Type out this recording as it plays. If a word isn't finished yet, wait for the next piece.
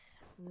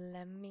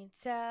Let me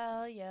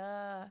tell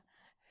ya,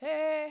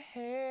 hey,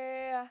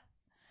 hey,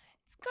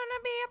 it's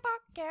gonna be a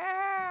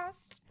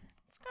podcast.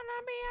 It's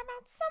gonna be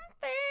about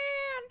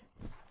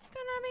something. It's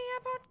gonna be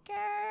a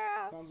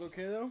podcast. Sounds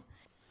okay, though?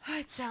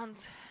 It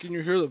sounds... Can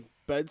you hear the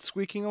bed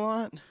squeaking a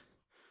lot?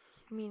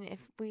 I mean, if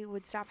we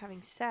would stop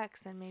having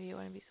sex, then maybe it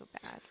wouldn't be so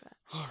bad. But...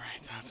 All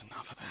right, that's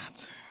enough of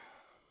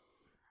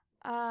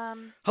that.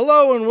 Um.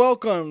 Hello and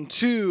welcome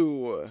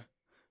to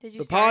Did you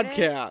the start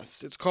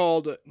podcast. It's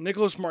called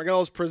Nicholas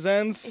Margelis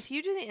Presents If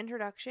you do the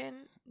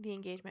introduction, the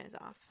engagement is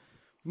off.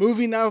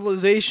 Movie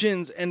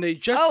Novelizations and a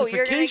Justification Oh,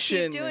 you're going to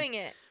keep doing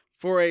it.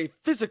 for a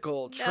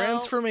Physical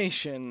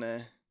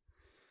Transformation.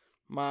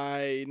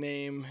 My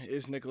name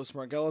is Nicholas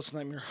Margelis,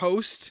 and I'm your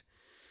host.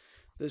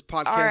 This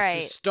podcast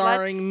is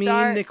starring me,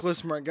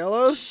 Nicholas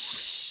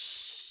Margelis.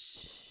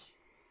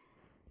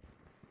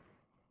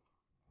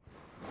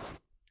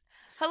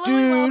 Hello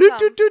and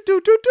welcome.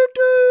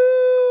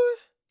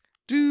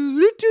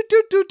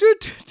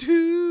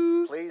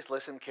 Please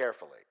listen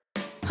carefully.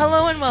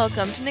 Hello and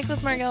welcome to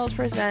Nicholas Margelis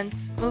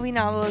Presents Movie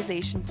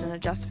Novelizations and a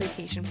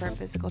Justification for a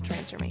Physical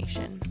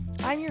Transformation.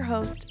 I'm your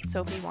host,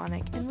 Sophie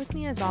Wanick, and with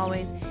me as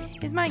always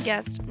is my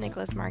guest,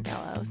 Nicholas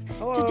Margelis.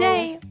 Hello.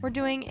 Today, we're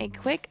doing a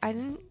quick... I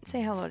didn't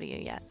say hello to you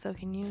yet, so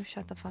can you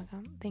shut the fuck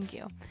up? Thank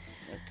you.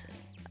 Okay.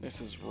 This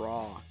is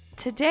raw.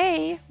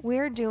 Today,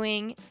 we're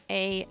doing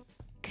a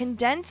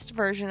condensed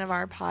version of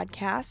our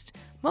podcast,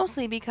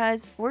 mostly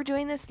because we're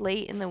doing this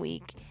late in the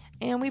week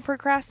and we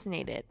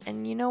procrastinated.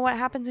 And you know what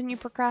happens when you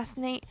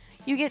procrastinate?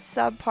 You get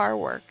subpar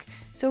work.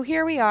 So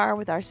here we are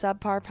with our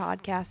subpar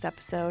podcast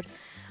episode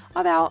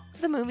about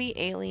the movie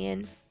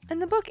Alien and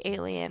the book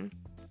Alien.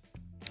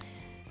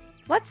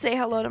 Let's say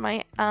hello to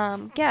my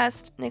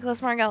guest,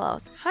 Nicholas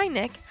Margelis. Hi,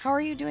 Nick. How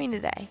are you doing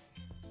today?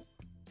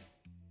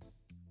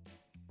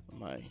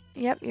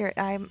 Yep,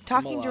 I'm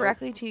talking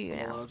directly to you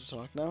now. I'm allowed to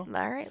talk now?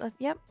 All right,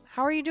 yep.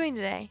 How are you doing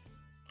today?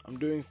 I'm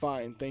doing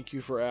fine. Thank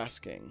you for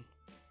asking.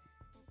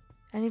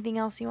 Anything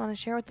else you want to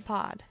share with the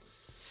pod?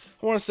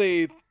 I want to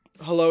say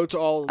hello to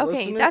all the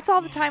listeners. Okay, that's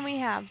all the time we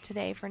have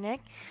today for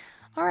Nick.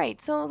 All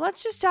right, so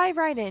let's just dive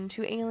right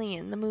into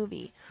Alien, the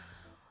movie.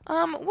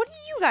 What do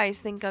you guys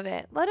think of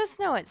it? Let us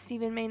know at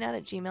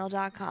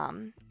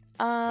StephenMaynard@gmail.com.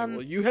 Okay,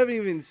 well, you haven't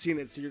even seen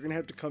it, so you're going to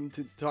have to come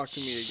to talk to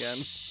me again.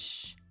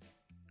 Shh.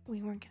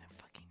 We weren't going to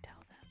fucking tell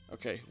them.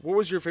 Okay, what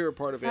was your favorite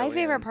part of Alien? My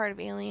favorite part of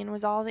Alien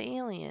was all the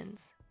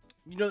aliens.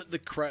 You know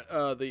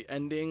the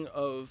ending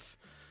of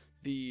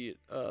the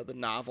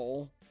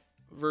novel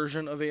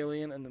version of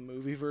Alien and the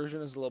movie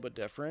version is a little bit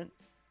different.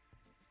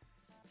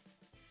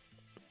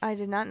 I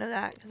did not know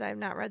that because I have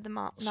not read the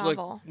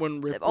novel. Like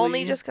when Ripley,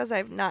 only just because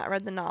I've not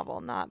read the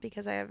novel, not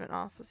because I haven't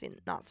also seen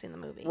the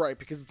movie. Right,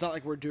 because it's not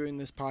like we're doing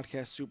this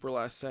podcast super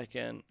last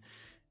second,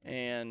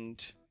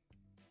 and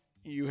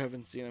you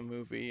haven't seen a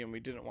movie, and we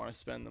didn't want to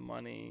spend the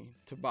money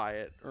to buy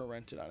it or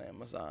rent it on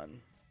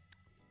Amazon.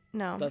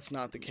 No. That's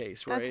not the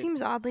case, right? That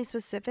seems oddly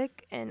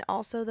specific, and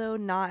also, though,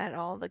 not at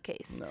all the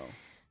case. No.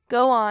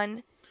 Go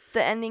on.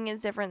 The ending is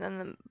different than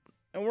the...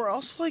 And we're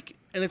also, like...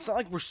 And it's not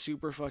like we're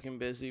super fucking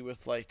busy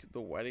with, like,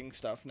 the wedding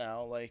stuff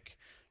now, like,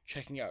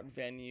 checking out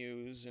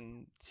venues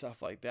and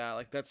stuff like that.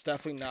 Like, that's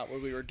definitely not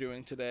what we were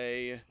doing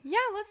today. Yeah,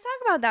 let's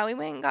talk about that. We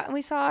went and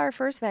we saw our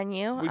first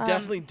venue. We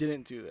definitely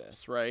didn't do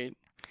this, right?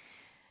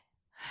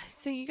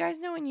 So you guys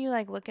know when you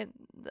like look at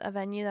a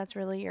venue that's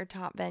really your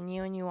top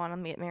venue and you want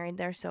to get married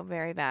there so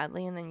very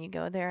badly, and then you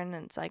go there and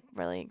it's like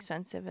really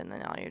expensive and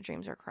then all your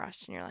dreams are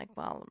crushed and you're like,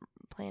 well,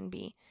 plan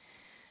B.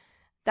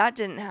 That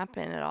didn't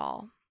happen at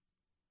all.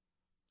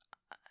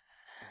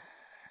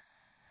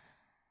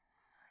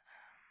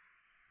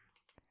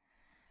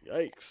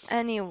 Yikes.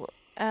 Anyway,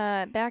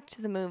 back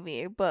to the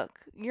movie. Book.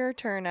 Your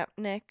turn up,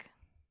 Nick.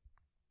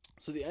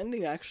 So the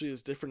ending actually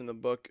is different in the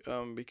book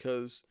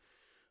because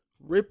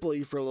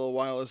Ripley, for a little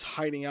while, is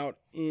hiding out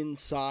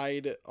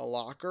inside a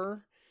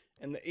locker,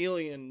 and the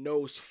alien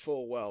knows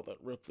full well that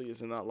Ripley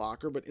is in that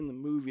locker, but in the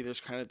movie, there's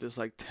kind of this,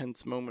 like,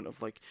 tense moment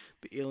of, like,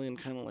 the alien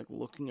kind of, like,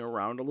 looking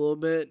around a little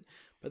bit,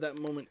 but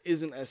that moment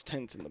isn't as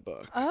tense in the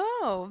book.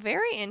 Oh,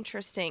 very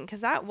interesting,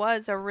 because that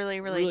was a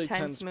really, really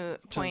tense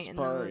point in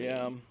the movie.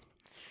 Yeah.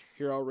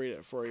 Here, I'll read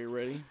it for you.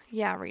 Ready?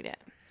 Yeah, read it.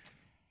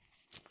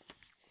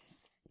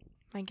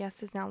 My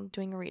guest is now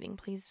doing a reading.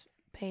 Please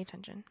pay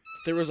attention.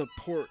 There was a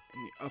port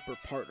in the upper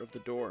part of the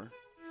door.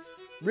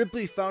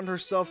 Ripley found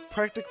herself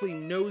practically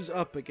nose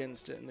up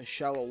against it in the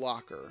shallow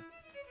locker.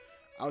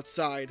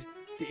 Outside,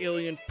 the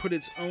alien put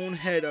its own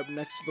head up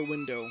next to the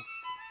window,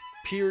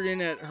 peered in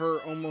at her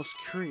almost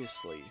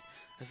curiously,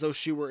 as though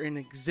she were an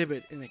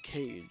exhibit in a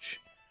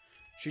cage.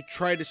 She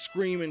tried to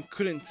scream and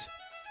couldn't.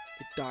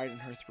 It died in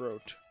her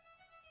throat.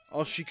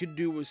 All she could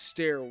do was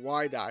stare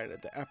wide-eyed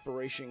at the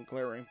apparition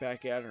glaring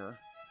back at her.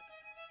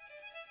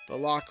 The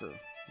locker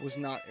was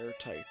not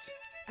airtight.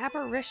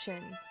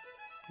 Apparition.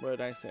 What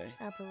did I say?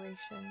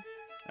 Apparition.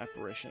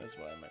 Apparition is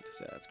what I meant to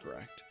say. That's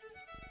correct.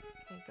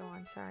 Okay, go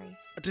on. Sorry.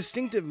 A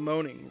distinctive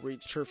moaning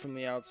reached her from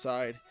the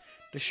outside.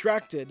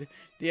 Distracted,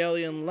 the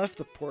alien left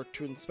the port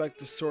to inspect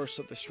the source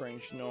of the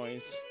strange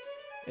noise.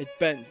 It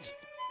bent,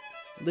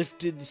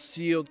 lifted the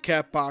sealed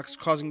cat box,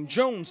 causing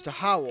Jones to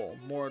howl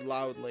more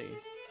loudly.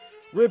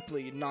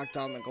 Ripley knocked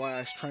down the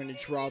glass, trying to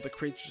draw the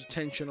creature's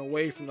attention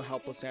away from the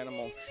helpless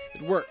animal.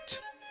 It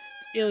worked.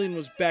 The alien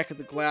was back at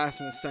the glass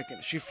in a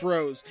second. She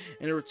froze,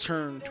 and it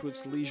returned to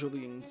its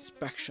leisurely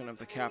inspection of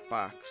the cat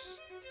box.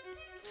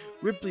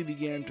 Ripley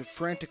began to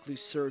frantically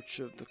search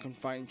of the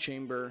confined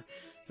chamber.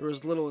 There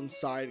was little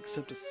inside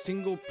except a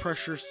single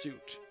pressure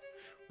suit.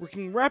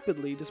 Working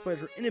rapidly, despite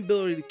her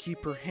inability to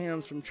keep her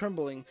hands from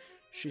trembling,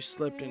 she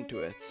slipped into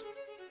it.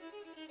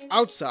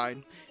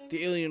 Outside,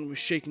 the alien was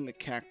shaking the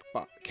cat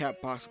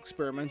box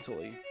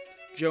experimentally.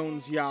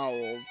 Jones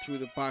yowled through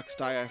the box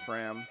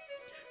diaphragm.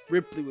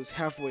 Ripley was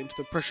halfway into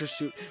the pressure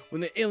suit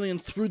when the alien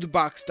threw the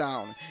box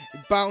down.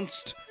 It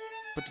bounced,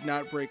 but did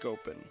not break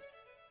open.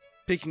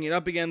 Picking it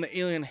up again, the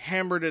alien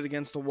hammered it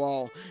against the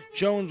wall.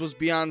 Jones was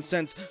beyond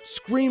sense,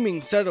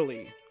 screaming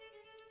steadily.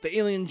 The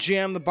alien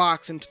jammed the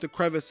box into the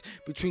crevice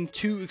between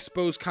two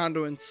exposed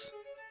conduits,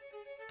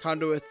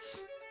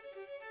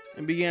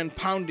 and began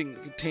pounding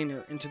the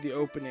container into the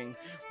opening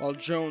while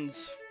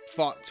Jones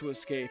fought to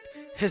escape,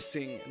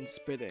 hissing and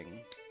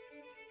spitting.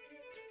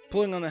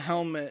 Pulling on the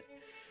helmet,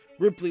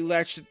 Ripley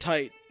latched it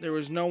tight. There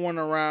was no one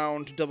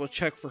around to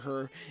double-check for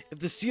her. If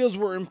the seals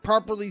were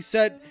improperly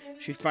set,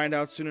 she'd find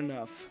out soon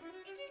enough.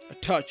 A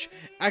touch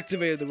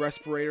activated the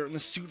respirator, and the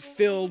suit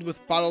filled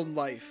with bottled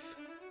life.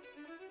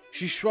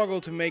 She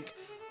struggled to make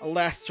a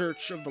last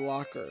search of the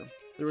locker.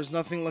 There was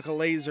nothing like a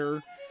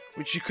laser,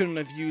 which she couldn't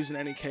have used in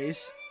any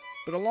case,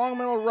 but a long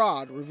metal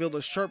rod revealed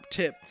a sharp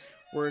tip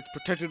where its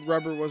protected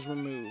rubber was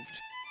removed.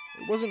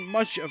 It wasn't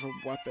much of a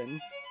weapon,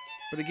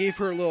 but it gave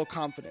her a little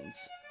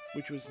confidence,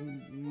 which was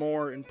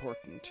more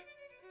important.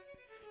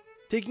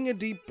 Taking a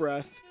deep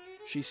breath,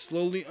 she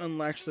slowly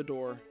unlatched the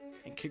door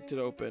and kicked it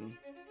open.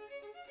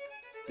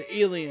 The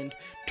alien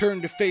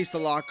turned to face the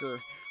locker,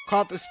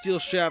 caught the steel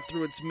shaft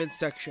through its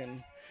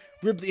midsection.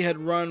 Ripley had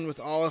run with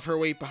all of her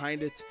weight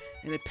behind it,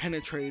 and it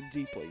penetrated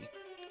deeply.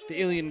 The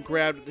alien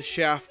grabbed at the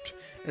shaft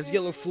as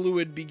yellow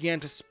fluid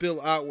began to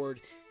spill outward,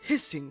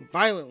 hissing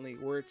violently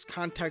where it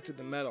contacted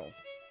the metal.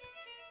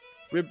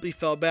 Ripley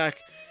fell back,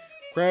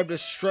 grabbed a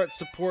strut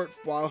support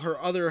while her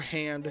other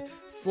hand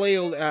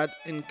flailed at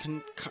and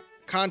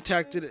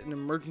contacted an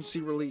emergency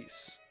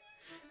release.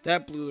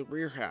 That blew the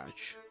rear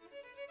hatch.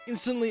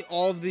 Instantly,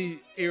 all of the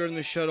air in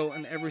the shuttle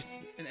and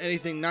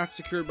anything not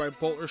secured by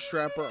bolt or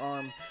strap or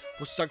arm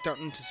was sucked out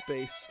into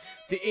space.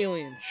 The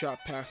alien shot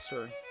past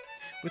her.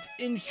 With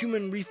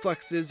inhuman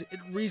reflexes, it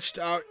reached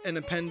out an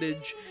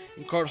appendage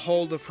and caught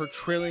hold of her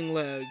trailing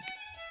leg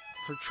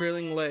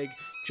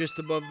just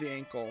above the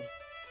ankle.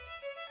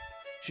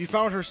 She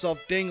found herself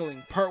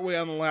dangling partway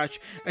on the latch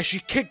as she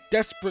kicked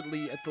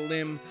desperately at the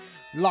limb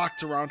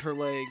locked around her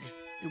leg.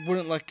 It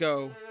wouldn't let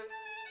go.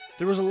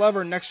 There was a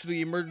lever next to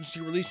the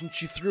emergency release, and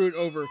she threw it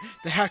over.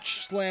 The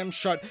hatch slammed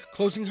shut,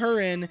 closing her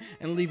in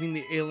and leaving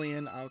the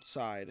alien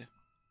outside.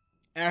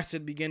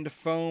 Acid began to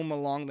foam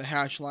along the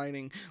hatch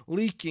lining,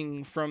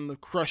 leaking from the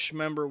crushed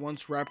member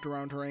once wrapped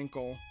around her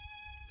ankle.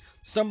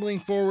 Stumbling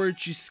forward,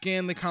 she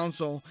scanned the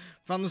console,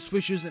 found the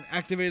switches, and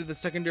activated the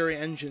secondary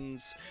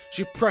engines.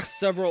 She pressed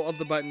several of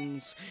the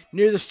buttons.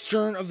 Near the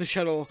stern of the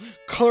shuttle,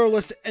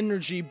 colorless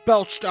energy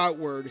belched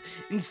outward.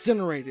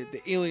 Incinerated,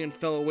 the alien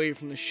fell away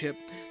from the ship.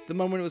 The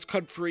moment it was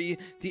cut free,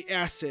 the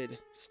acid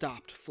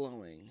stopped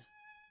flowing.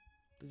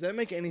 Does that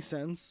make any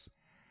sense?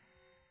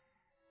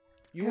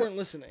 You weren't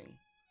listening.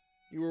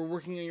 You were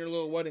working on your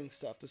little wedding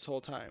stuff this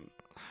whole time.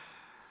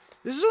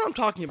 This is what I'm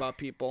talking about,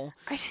 people.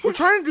 We're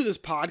trying to do this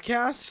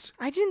podcast.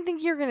 I didn't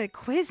think you were going to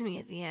quiz me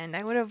at the end.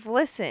 I would have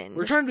listened.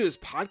 We're trying to do this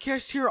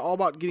podcast here all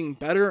about getting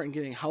better and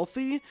getting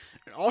healthy.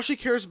 And all she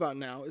cares about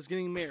now is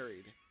getting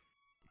married.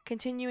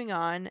 Continuing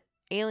on,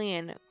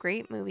 Alien,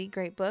 great movie,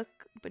 great book.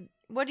 But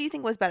what do you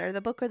think was better,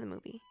 the book or the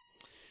movie?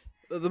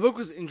 The book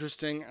was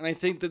interesting. And I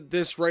think that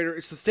this writer,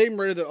 it's the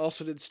same writer that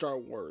also did Star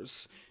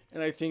Wars.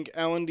 And I think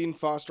Alan Dean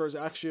Foster is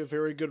actually a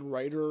very good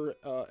writer,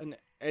 an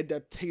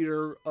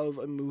adaptator of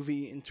a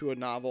movie into a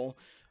novel.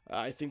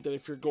 I think that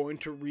if you're going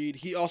to read,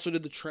 he also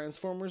did the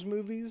Transformers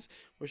movies,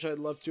 which I'd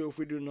love to, if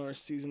we do another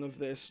season of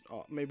this,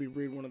 maybe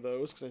read one of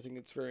those, because I think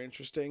it's very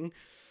interesting.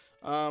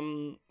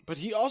 But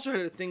he also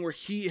had a thing where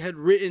he had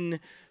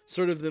written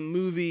sort of the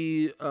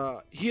movie,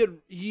 he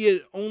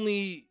had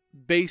only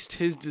based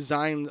his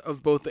design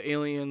of both the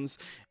aliens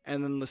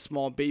and then the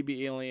small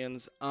baby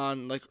aliens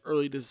on like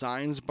early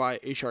designs by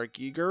H.R.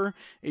 Giger.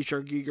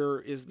 H.R.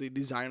 Giger is the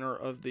designer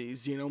of the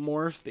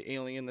Xenomorph, the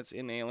alien that's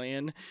in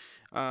Alien.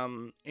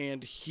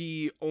 And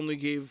he only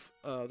gave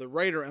the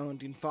writer, Alan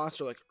Dean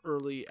Foster, like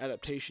early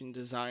adaptation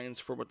designs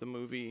for what the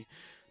movie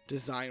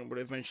design would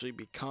eventually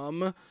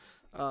become.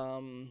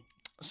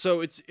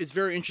 So it's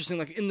very interesting.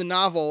 Like in the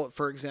novel,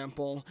 for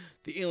example,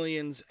 the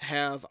aliens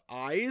have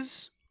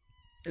eyes.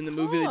 In the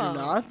movie, they do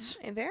not.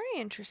 Very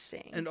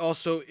interesting. And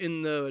also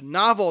in the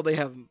novel,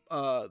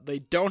 they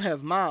don't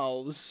have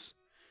mouths,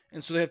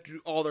 and so they have to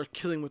do all their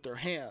killing with their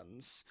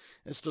hands.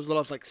 And so there's a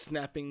lot of like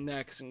snapping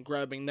necks and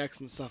grabbing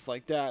necks and stuff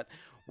like that.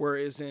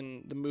 Whereas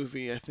in the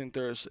movie, I think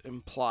there's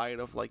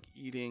implied of like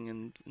eating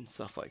and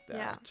stuff like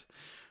that.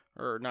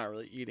 Yeah. Or not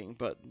really eating,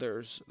 but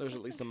there's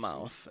at least a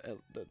mouth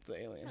that the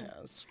alien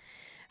has.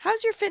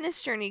 How's your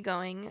fitness journey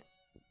going?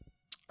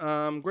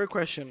 Great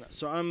question.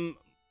 So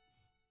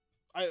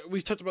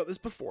we've talked about this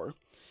before,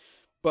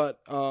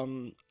 but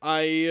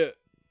I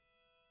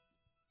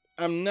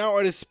am now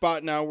at a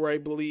spot now where I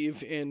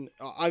believe in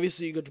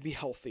obviously you got to be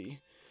healthy.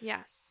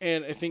 Yes.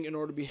 And I think in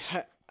order to be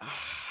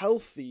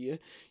healthy,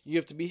 you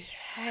have to be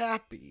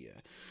happy.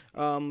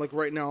 Like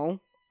right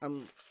now,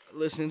 I'm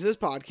listening to this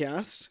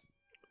podcast.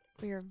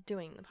 We're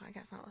doing the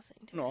podcast, not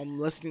listening to it. No, I'm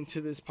listening to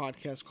this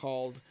podcast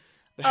called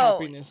The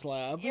Happiness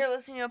Lab. You're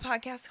listening to a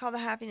podcast called The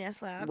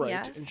Happiness Lab, right.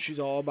 Yes. And she's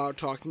all about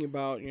talking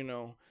about,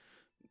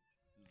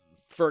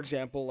 for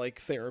example, like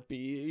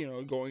therapy,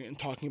 going and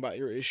talking about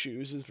your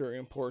issues is very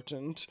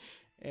important.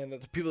 And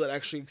that the people that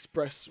actually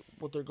express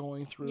what they're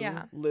going through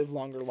live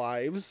longer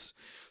lives.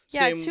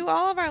 Yeah, to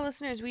all of our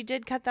listeners, we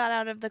did cut that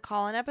out of the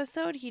call-in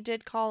episode. He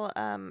did call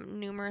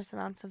numerous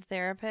amounts of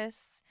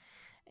therapists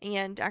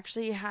and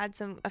actually had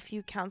a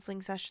few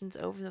counseling sessions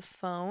over the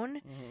phone.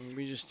 Mm-hmm.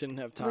 We just didn't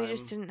have time. We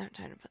just didn't have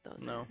time to put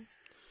those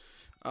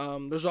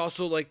in. There's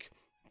also like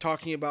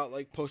talking about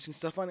like posting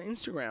stuff on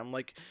Instagram.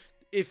 Like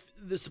if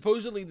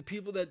supposedly the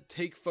people that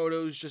take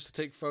photos just to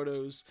take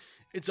photos,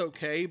 it's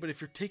okay. But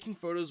if you're taking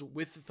photos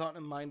with the thought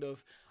in mind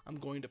of I'm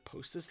going to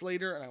post this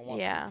later and I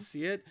want people to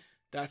see it,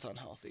 that's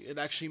unhealthy. It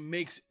actually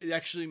makes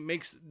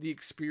the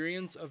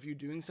experience of you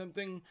doing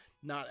something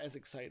not as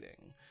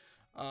exciting.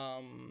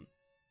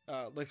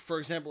 Like for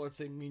example, let's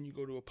say me and you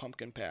go to a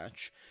pumpkin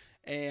patch,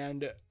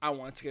 and I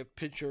want to get a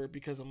picture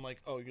because I'm like,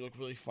 oh, you look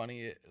really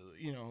funny.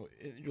 You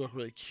look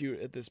really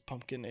cute at this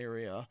pumpkin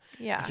area.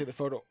 Yeah. I take the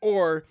photo,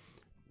 or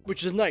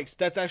which is nice.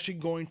 That's actually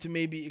going to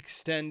maybe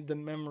extend the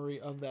memory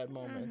of that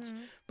moment. Mm-hmm.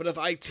 But if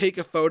I take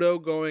a photo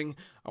going,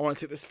 I want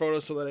to take this photo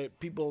so that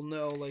people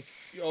know, like,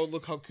 oh,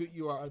 look how cute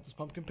you are at this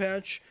pumpkin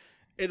patch,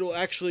 it'll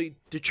actually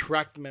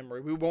detract the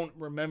memory. We won't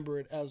remember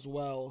it as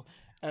well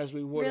as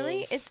we would.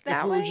 Really? It's that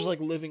if we way? were just, like,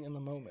 living in the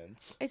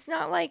moment. It's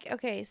not like,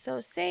 okay, so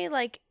say,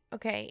 like,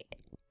 okay,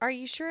 are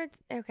you sure it's,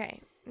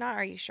 okay, not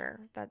are you sure?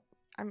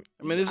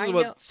 This is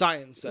what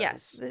science says.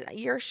 Yes,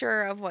 you're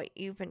sure of what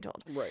you've been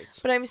told. Right.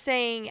 But I'm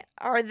saying,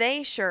 are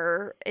they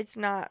sure it's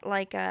not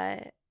like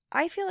I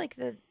feel like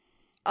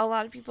a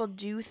lot of people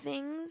do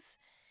things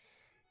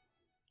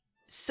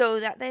so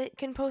that they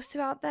can post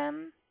about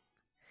them.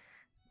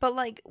 But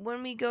like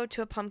when we go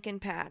to a pumpkin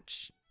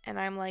patch and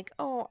I'm like,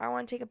 oh, I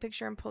want to take a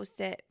picture and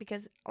post it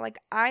because like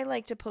I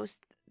like to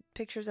post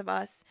pictures of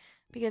us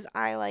because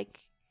I like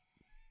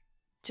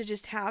to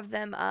just have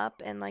them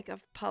up in like a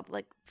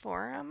public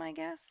forum, I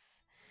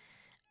guess.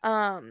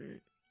 But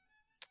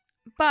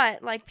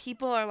like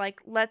people are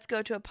like, let's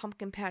go to a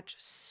pumpkin patch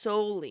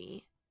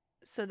solely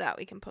so that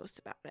we can post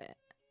about it.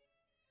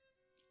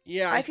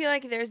 Yeah. I feel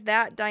like there's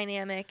that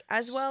dynamic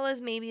as well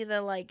as maybe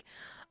the like,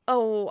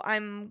 oh,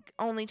 I'm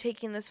only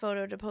taking this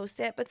photo to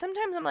post it. But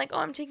sometimes I'm like, oh,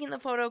 I'm taking the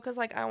photo because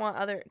like I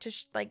want to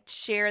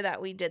share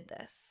that we did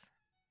this.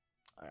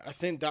 I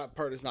think that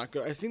part is not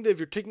good. I think that if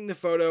you're taking the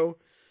photo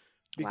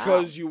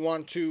because you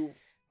want to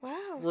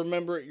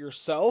remember it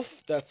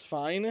yourself, that's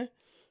fine.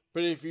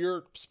 But if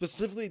you're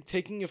specifically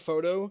taking a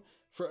photo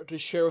to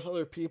share with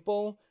other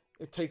people,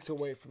 it takes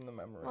away from the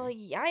memory. Well,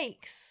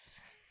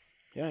 yikes.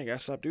 Yeah, I gotta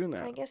stop doing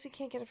that. I guess we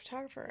can't get a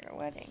photographer at a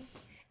wedding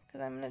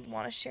because I'm going to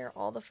want to share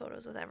all the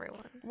photos with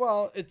everyone.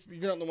 Well,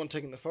 you're not the one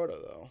taking the photo,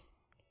 though.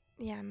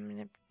 Yeah, I'm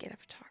going to get a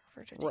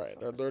photographer to take photos.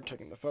 Right, they're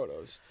taking the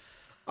photos.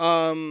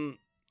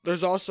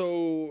 There's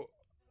also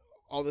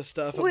all this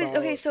stuff about...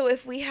 Okay, so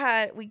if we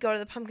go to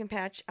the pumpkin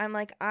patch, I'm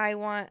like, I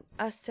want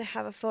us to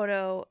have a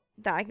photo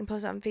that I can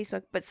post on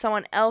Facebook, but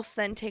someone else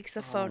then takes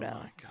the photo.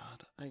 Oh my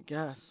god, I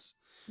guess.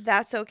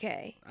 That's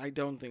okay. I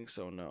don't think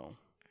so, no.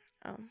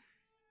 Oh.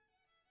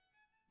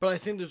 But I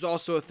think there's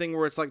also a thing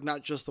where it's like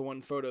not just the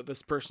one photo.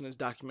 This person is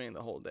documenting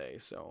the whole day,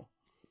 so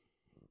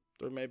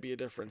there may be a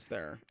difference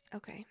there.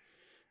 Okay.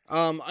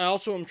 I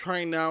also am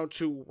trying now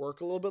to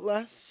work a little bit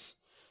less.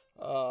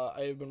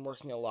 I have been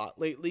working a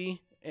lot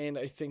lately, and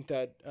I think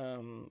that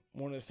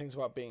one of the things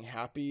about being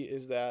happy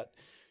is that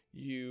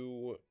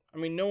there's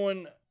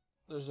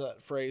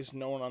that phrase,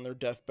 no one on their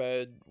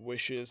deathbed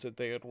wishes that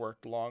they had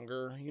worked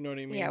longer. You know what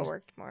I mean? Yeah,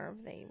 worked more.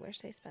 They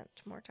wish they spent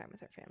more time with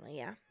their family,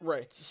 yeah.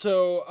 Right.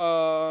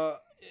 So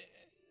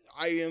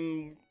I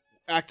am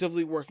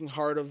actively working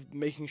hard of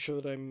making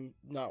sure that I'm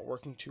not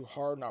working too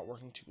hard, not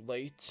working too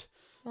late.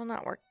 Well, I'm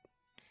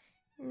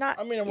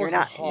working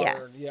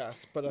hard,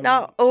 yes, but I'm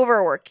not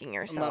overworking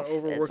yourself. I'm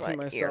not overworking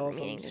myself. You're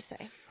meaning to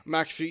say. I'm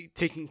actually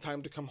taking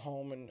time to come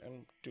home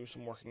and do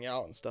some working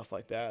out and stuff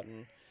like that,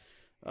 and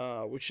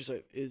which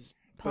is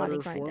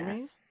better for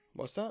me.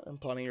 What's that? I'm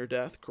planning your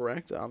death,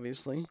 correct?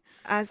 Obviously.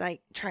 As I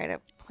try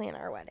to plan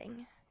our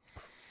wedding.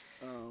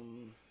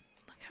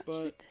 Look how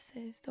cute this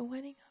is. The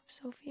wedding of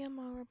Sophia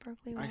Mara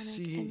Berkeley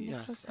Wannick and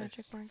Nicholas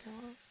Patrick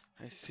Margelos.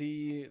 I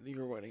see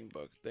your wedding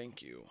book.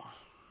 Thank you.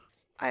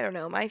 I don't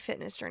know. My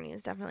fitness journey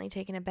has definitely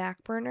taken a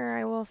back burner,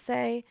 I will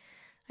say.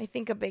 I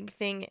think a big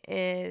thing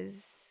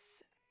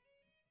is,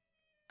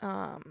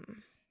 I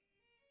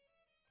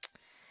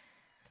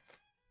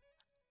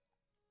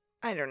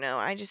don't know.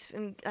 I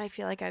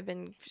feel like I've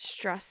been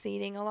stress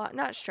eating a lot.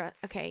 Not stress.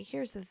 Okay,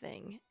 here's the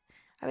thing.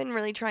 I've been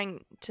really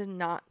trying to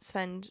not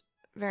spend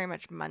very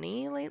much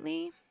money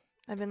lately.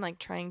 I've been like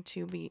trying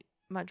to be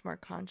much more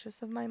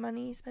conscious of my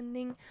money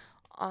spending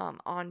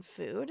on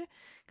food,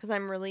 because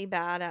I'm really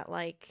bad at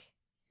like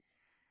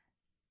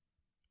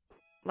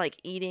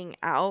eating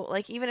out,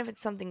 like even if it's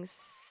something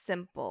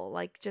simple,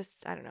 like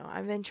just, I don't know,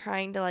 I've been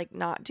trying to like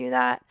not do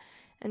that.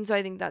 And so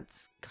I think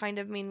that's kind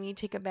of made me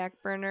take a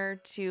back burner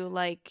to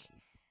like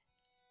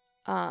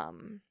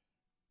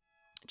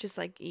just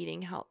like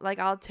eating health. Like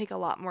I'll take a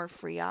lot more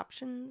free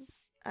options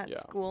at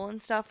school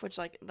and stuff, which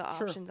like the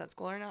options at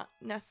school are not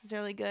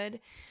necessarily good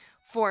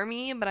for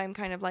me, but I'm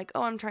kind of like,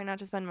 oh, I'm trying not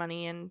to spend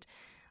money. And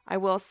I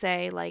will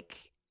say,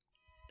 like,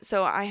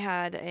 so I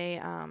had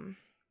a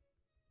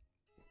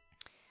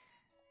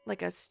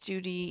like a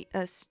study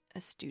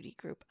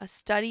group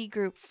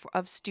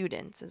of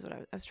students is what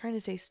I was trying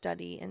to say,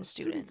 study and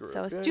students.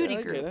 So a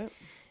study group.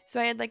 So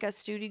I had like a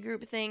study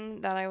group thing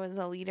that I was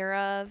a leader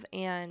of,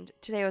 and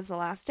today was the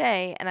last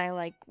day, and I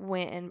like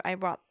went and I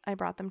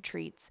brought them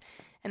treats,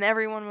 and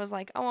everyone was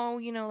like, oh,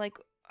 you know, like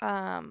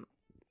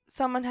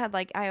someone had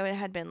like, I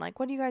had been like,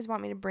 what do you guys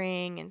want me to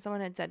bring? And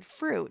someone had said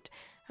fruit.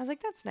 I was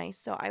like, that's nice.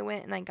 So I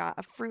went and I got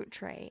a fruit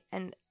tray,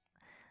 and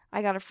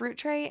I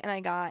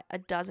got a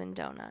dozen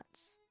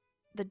donuts.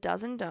 The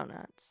dozen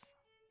donuts,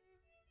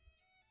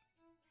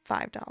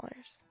 $5.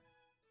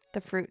 The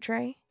fruit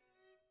tray,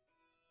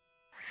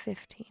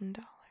 $15.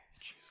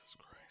 Jesus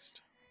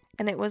Christ.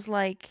 And it was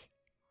like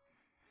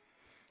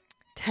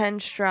 10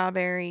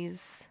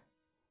 strawberries,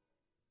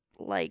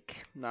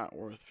 like... Not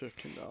worth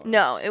 $15.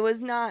 No, it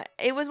was not.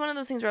 It was one of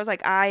those things where I was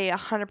like, I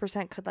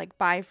 100% could like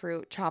buy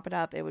fruit, chop it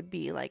up. It would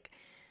be like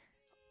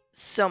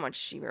so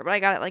much cheaper. But I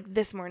got it like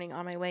this morning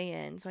on my way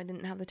in, so I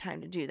didn't have the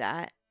time to do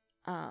that.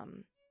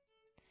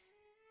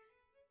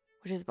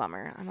 Which is a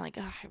bummer. I'm like,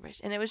 oh, I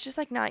wish. And it was just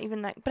like not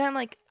even that. But I'm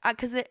like,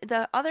 because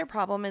the other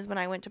problem is when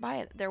I went to buy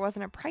it, there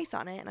wasn't a price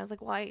on it. And I was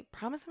like, well, I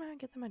promised them I would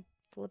get them a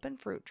flippin'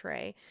 fruit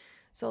tray.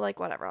 So like,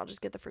 whatever, I'll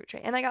just get the fruit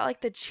tray. And I got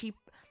like the cheap,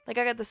 like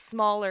I got the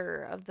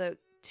smaller of the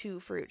 2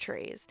 fruit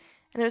trays.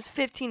 And it was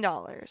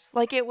 $15.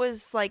 Like it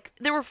was like,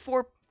 there were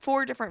four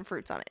different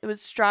fruits on it. It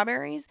was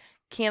strawberries,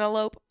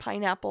 cantaloupe,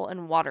 pineapple,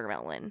 and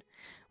watermelon.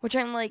 Which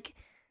I'm like,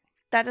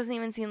 that doesn't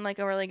even seem like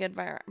a really good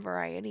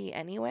variety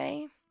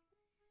anyway.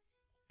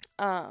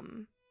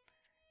 Cause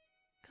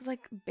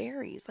like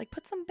berries, like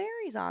put some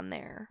berries on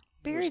there.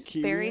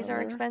 Berries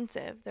are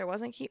expensive. There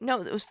wasn't kiwi.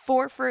 No, it was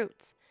 4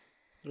 fruits.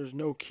 There's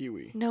no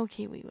kiwi. No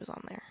kiwi was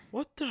on there.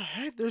 What the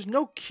heck? There's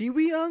no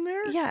kiwi on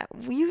there? Yeah,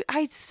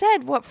 I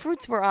said what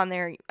fruits were on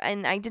there,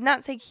 and I did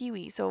not say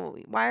kiwi. So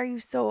why are you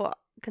so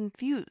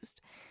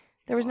confused?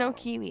 There was no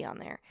kiwi on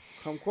there.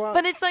 Kumquat?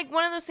 But it's like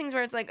one of those things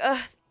where it's like,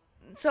 ugh.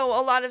 So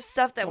a lot of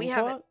stuff that we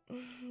haven't.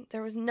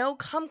 There was no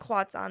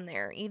kumquats on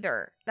there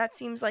either. That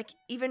seems like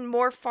even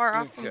more far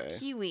off from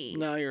kiwi.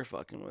 Now you're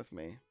fucking with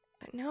me.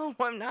 No,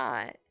 I'm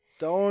not.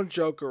 Don't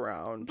joke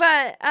around.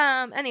 But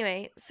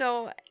anyway,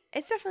 so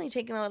it's definitely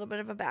taken a little bit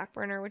of a back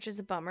burner, which is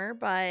a bummer.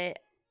 But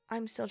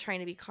I'm still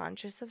trying to be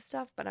conscious of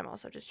stuff. But I'm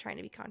also just trying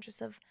to be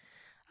conscious of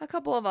a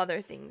couple of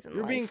other things in life.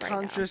 You're being right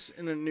conscious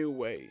now. in a new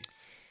way.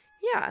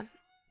 Yeah.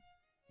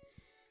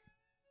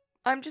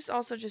 I'm just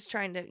also just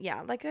trying to,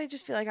 like I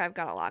just feel like I've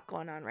got a lot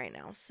going on right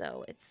now,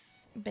 so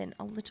it's been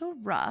a little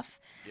rough.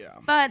 Yeah.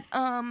 But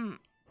I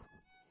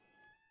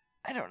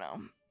don't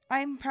know.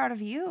 I'm proud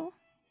of you.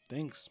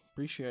 Thanks.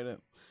 Appreciate it.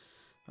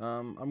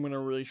 I'm going to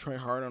really try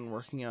hard on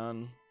working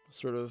on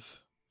sort of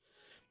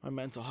my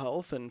mental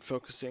health and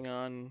focusing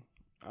on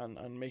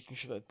making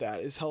sure that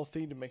is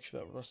healthy, to make sure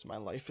that the rest of my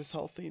life is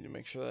healthy, to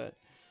make sure that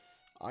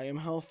I am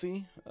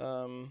healthy.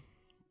 So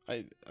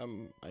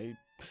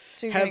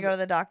you're going to go to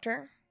the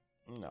doctor?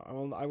 No,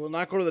 I will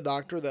not go to the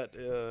doctor. That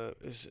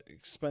is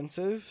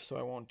expensive, so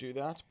I won't do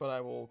that. But I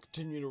will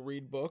continue to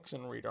read books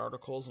and read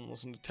articles and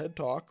listen to TED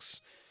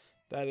Talks.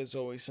 That is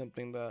always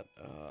something that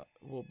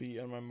will be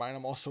on my mind.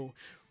 I'm also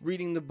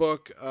reading the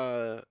book,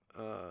 what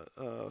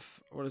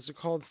is it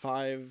called?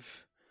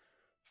 5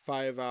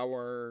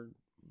 Hour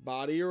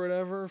Body or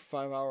whatever?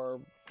 5 Hour...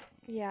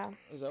 Yeah,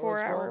 is that 4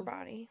 Hour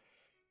Body.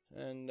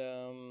 And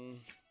there's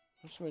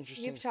some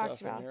interesting stuff in here. You've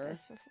talked about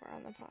this before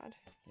on the pod.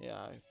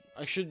 Yeah,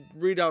 I should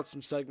read out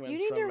some segments. You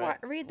need to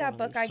read that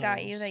book I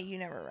got you that you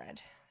never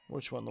read.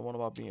 Which one? The one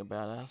about being a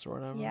badass or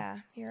whatever? Yeah,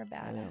 you're a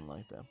badass. I didn't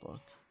like that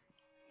book.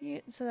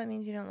 So that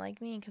means you don't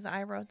like me because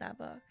I wrote that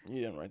book.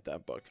 You didn't write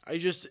that book.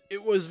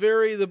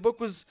 The book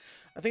was,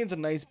 I think it's a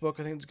nice book.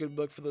 I think it's a good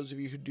book for those of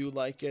you who do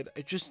like it.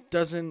 It just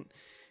doesn't,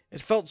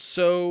 it felt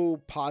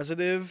so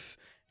positive,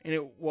 and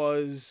it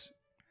was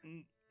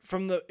at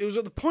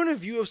the point of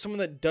view of someone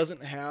that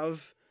doesn't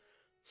have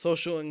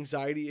social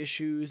anxiety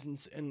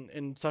issues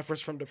and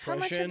suffers from depression. How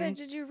much of it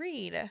did you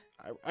read?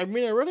 I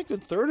mean, I read a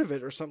good third of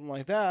it or something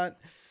like that.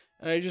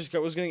 And I just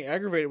was getting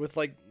aggravated with,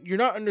 like, you're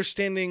not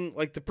understanding,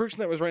 like, the person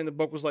that was writing the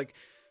book was like,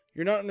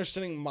 you're not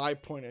understanding my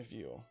point of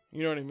view.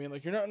 You know what I mean?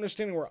 Like, you're not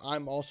understanding where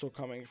I'm also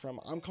coming from.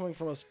 I'm coming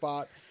from a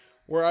spot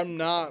where I'm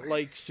not,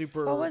 like,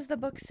 super... What was the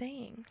book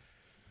saying?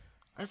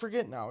 I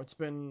forget now. It's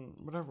been,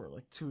 whatever,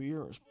 like 2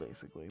 years,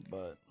 basically,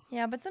 but...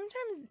 Yeah, but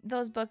sometimes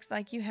those books,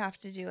 like, you have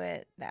to do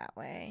it that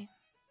way.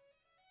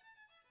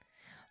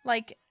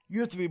 Like... You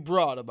have to be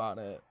broad about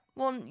it.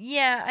 Well,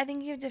 yeah, I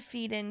think you have to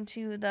feed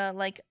into the,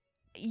 like,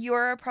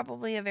 you're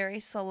probably a very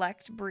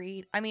select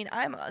breed. I mean,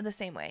 I'm the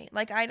same way.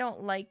 Like, I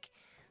don't like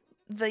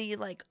the,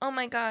 like, oh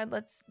my God,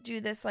 let's do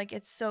this. Like,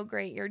 it's so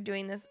great. You're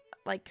doing this.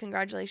 Like,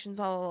 congratulations,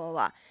 blah, blah, blah,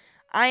 blah.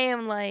 I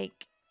am,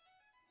 like,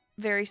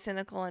 very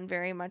cynical and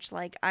very much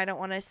like, I don't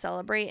want to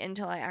celebrate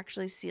until I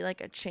actually see,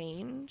 like, a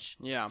change.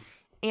 Yeah.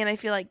 And I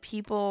feel like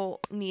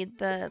people need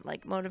the,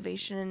 like,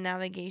 motivation and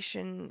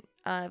navigation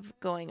of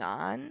going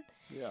on.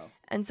 Yeah.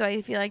 And so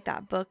I feel like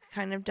that book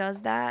kind of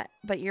does that,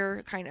 but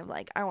you're kind of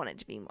like, I want it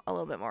to be a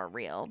little bit more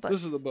real. But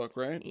this is the book,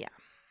 right? Yeah.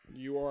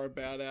 You Are a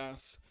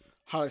Badass.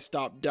 How to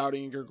Stop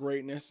Doubting Your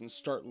Greatness and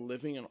Start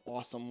Living an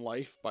Awesome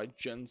Life by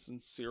Jen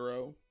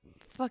Sincero.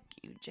 Fuck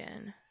you,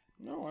 Jen.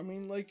 No, I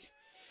mean, like,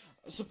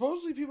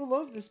 supposedly people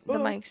love this book.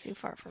 The mic's too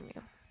far from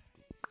you.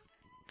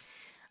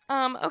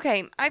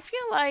 Okay, I feel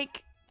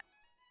like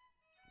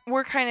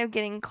we're kind of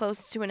getting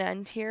close to an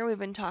end here. We've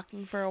been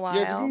talking for a while.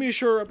 Yeah, it's going to be a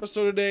short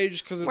episode today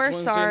just because it's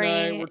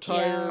Wednesday night. We're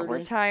tired. Yeah,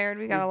 we're tired.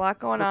 We got a lot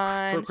going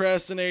on.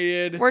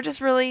 Procrastinated. We're just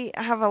really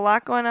have a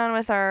lot going on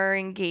with our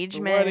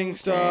engagement. The wedding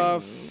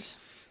stuff.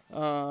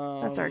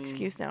 That's our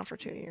excuse now for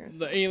 2 years.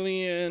 The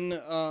Alien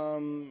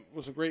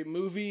was a great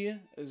movie.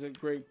 Is a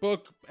great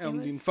book.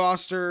 Dean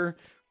Foster.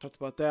 We talked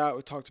about that.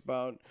 We talked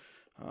about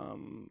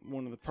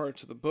one of the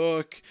parts of the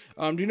book.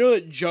 Do you know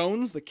that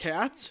Jones, the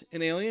cat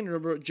in Alien,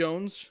 remember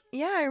Jones?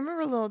 Yeah, I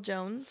remember Little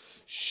Jones.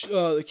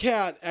 The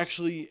cat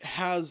actually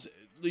has,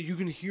 you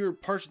can hear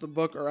parts of the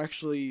book are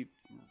actually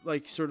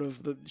like sort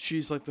of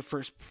she's like the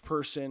first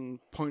person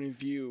point of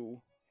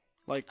view.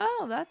 Like,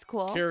 oh, that's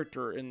cool.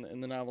 Character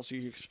in the novel, so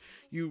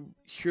you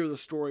hear the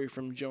story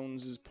from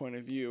Jones's point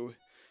of view,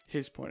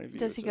 his point of view.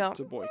 Does he go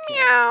boy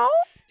meow?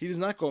 He does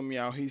not go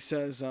meow. He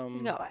says He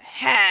goes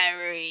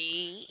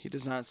Harry. He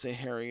does not say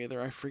Harry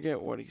either. I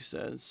forget what he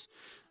says.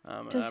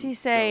 Does he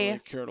say? I don't really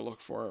care to look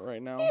for it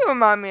right now. You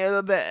remind me of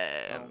the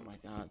babe. Oh my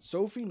God,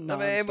 Sophie, nonstop. The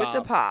babe with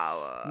the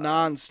power.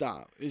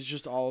 Nonstop. It's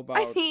just all about.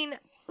 I mean,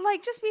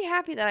 like, just be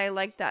happy that I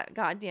liked that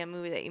goddamn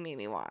movie that you made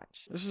me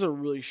watch. This is a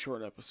really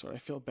short episode. I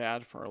feel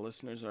bad for our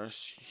listeners that are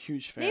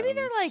huge fans. Maybe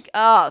they're like,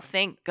 oh,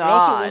 thank God. It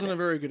also wasn't a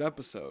very good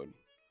episode.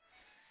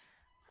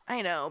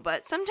 I know,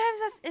 but sometimes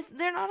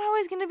they're not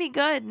always going to be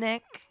good,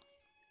 Nick.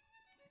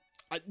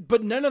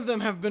 But none of them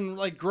have been,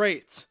 like,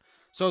 great.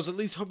 So I was at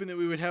least hoping that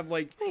we would have,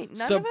 like,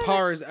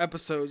 subpar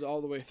episodes all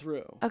the way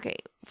through. Okay,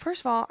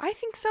 first of all, I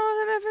think some of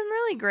them have been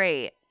really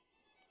great.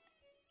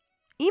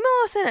 Email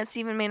us in at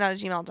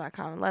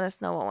StephenMay@gmail.com and let us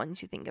know what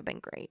ones you think have been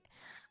great.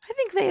 I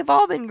think they have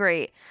all been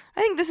great.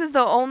 I think this is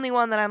the only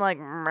one that I'm like,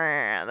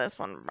 meh, this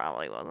one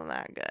probably wasn't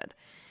that good.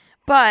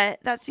 But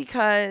that's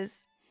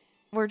because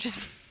we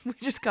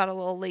just got a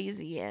little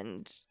lazy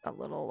and a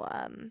little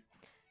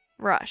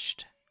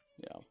rushed.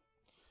 Yeah.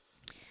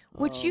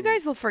 Which you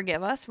guys will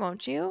forgive us,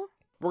 won't you?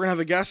 We're going to have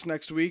a guest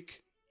next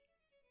week.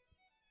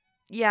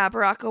 Yeah,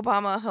 Barack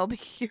Obama, he'll be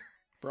here.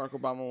 Barack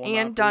Obama will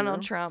and not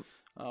Donald be here. Trump.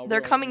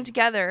 They're coming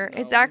together.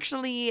 No. It's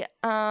actually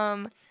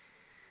the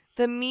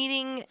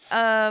meeting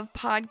of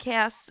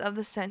podcasts of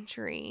the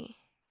century.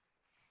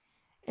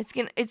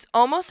 It's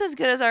almost as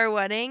good as our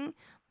wedding,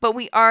 but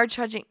we are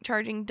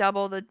charging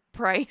double the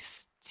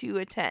price to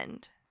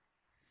attend.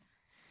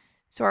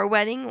 So our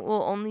wedding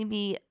will only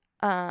be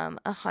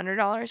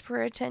 $100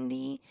 per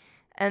attendee,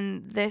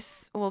 and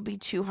this will be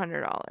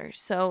 $200.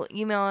 So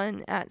email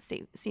in at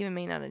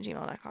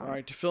StephenMay@gmail.com. All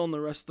right, to fill in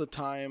the rest of the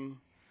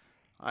time,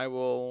 I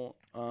will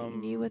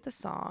you with a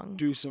song.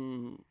 do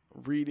some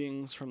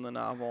readings from the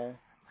novel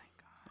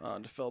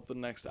to fill up the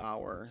next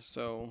hour.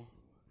 So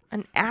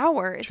an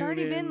hour? It's tune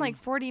already in. been like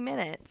 40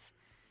 minutes.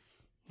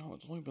 No,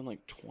 it's only been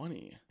like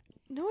 20.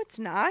 No, it's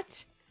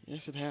not.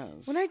 Yes, it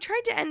has. When I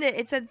tried to end it,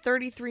 it said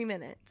 33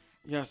 minutes.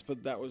 Yes,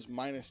 but that was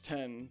minus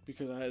 10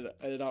 because I had to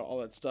edit out all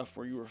that stuff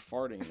where you were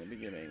farting in the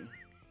beginning.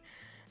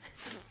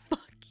 Fuck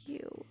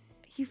you.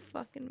 You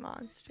fucking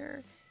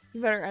monster.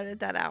 You better edit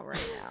that out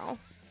right now.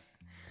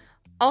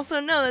 Also,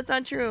 no, that's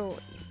not true.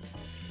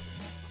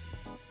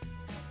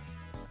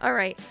 All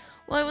right.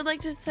 Well, I would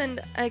like to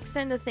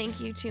extend a thank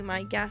you to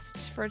my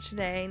guest for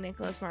today,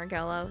 Nicholas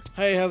Margelos.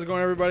 Hey, how's it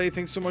going, everybody?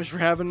 Thanks so much for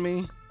having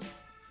me.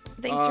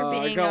 Thanks for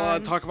being I got a lot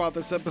on. to talk about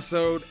this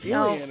episode.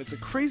 Alien, it's a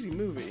crazy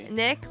movie.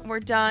 Nick, we're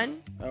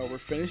done. Oh, we're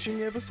finishing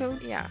the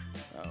episode? Yeah.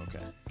 Oh,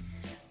 okay.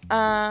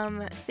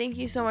 Thank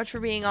you so much for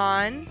being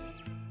on.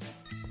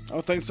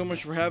 Oh, thanks so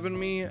much for having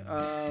me.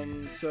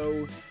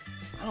 So,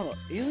 I don't know.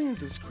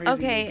 Aliens is crazy.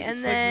 Okay, movie. and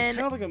it's then...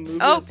 Like, it's kind of like a movie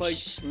that's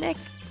like Nick.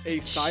 a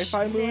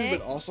sci-fi movie, Nick.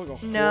 but also like a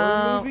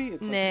horror movie.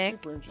 It's Nick.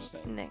 like super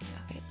interesting. Nick,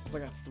 okay. It's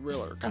like a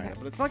thriller kind of,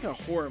 but it's like a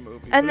horror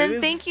movie. And but then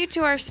thank you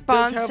to our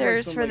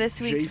sponsors for some, this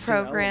week's Jason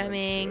elements to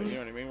programming. it, you know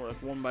what I mean? We're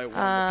like one by one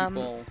the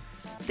people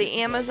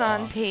the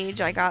Amazon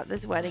page I got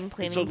this wedding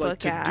planning so, book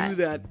to at. do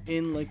that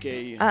in like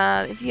a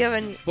If you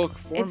have book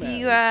format, if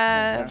you is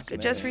have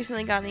fascinating. just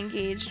recently gotten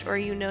engaged, or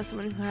you know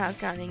someone who has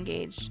gotten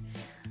engaged,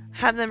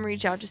 have them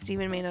reach out to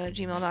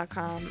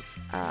stephenmaynard@gmail.com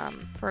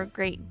for a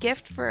great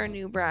gift for a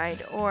new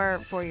bride, or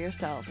for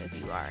yourself if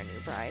you are a new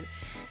bride.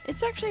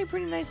 It's actually a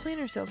pretty nice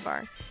planner so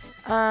far.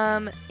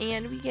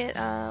 And we get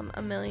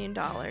 $1 million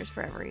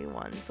for every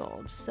one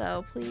sold.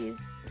 So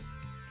please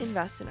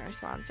invest in our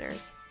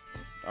sponsors.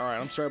 All right,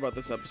 I'm sorry about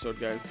this episode,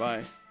 guys.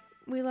 Bye.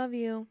 We love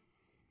you.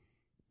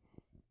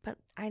 But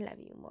I love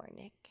you more,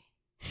 Nick.